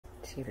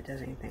See if it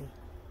does anything.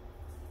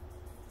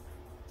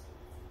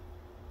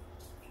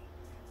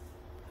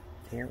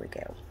 Here we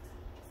go.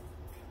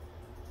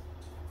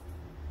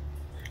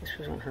 This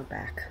was on her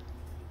back.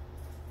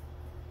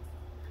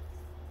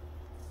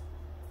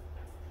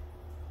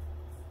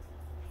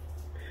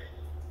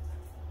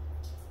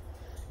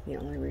 The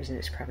only reason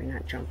it's probably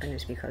not jumping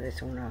is because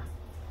it's on a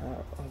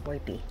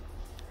wipey.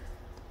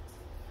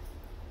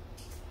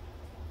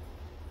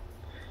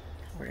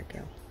 Where'd it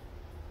go?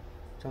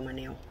 It's on my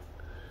nail.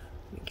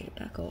 Let me get it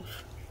back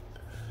off.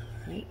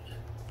 Right?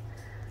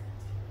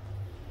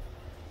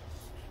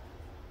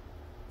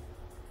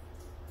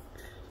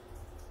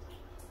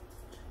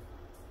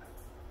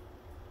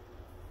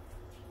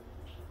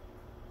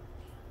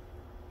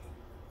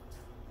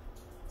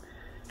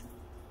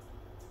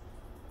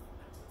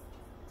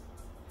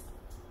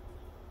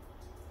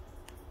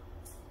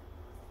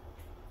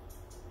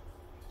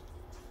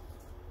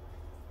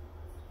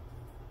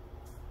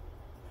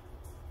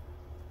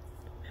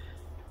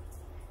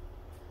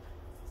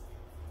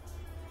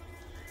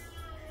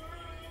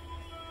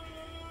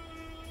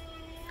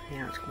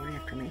 Now it's going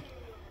after me.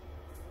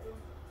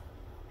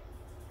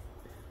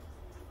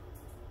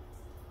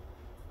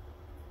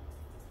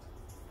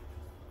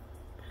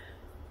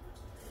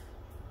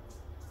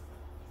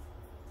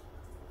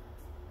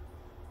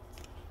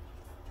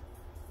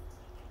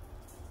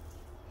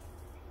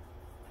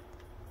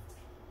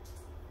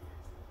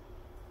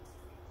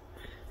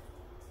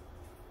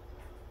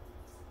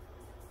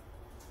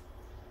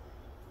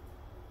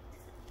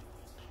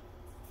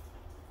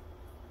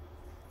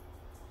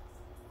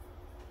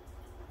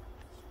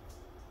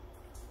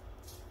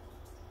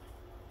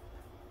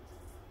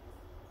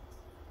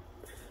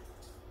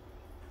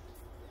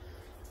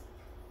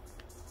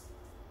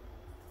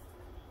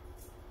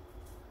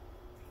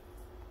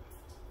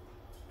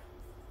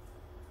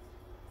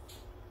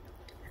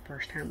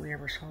 First time we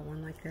ever saw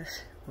one like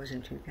this was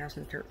in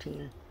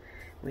 2013.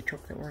 We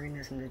took the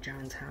organism to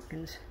Johns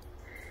Hopkins.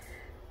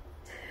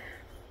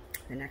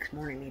 The next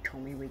morning they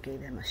told me we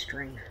gave them a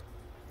string,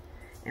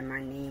 and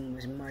my name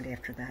was mud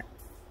after that.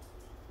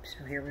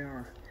 So here we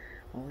are,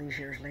 all these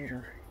years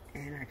later,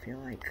 and I feel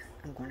like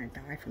I'm going to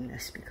die from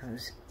this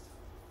because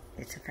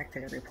it's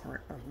affected every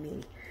part of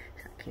me.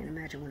 So I can't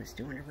imagine what it's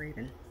doing to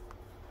Raven.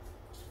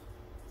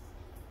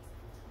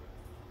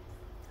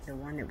 The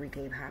one that we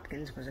gave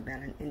Hopkins was about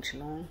an inch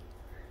long.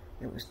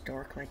 It was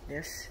dark like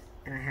this,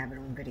 and I have it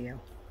on video.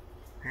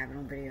 I have it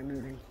on video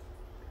moving.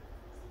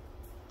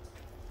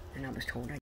 And I was told I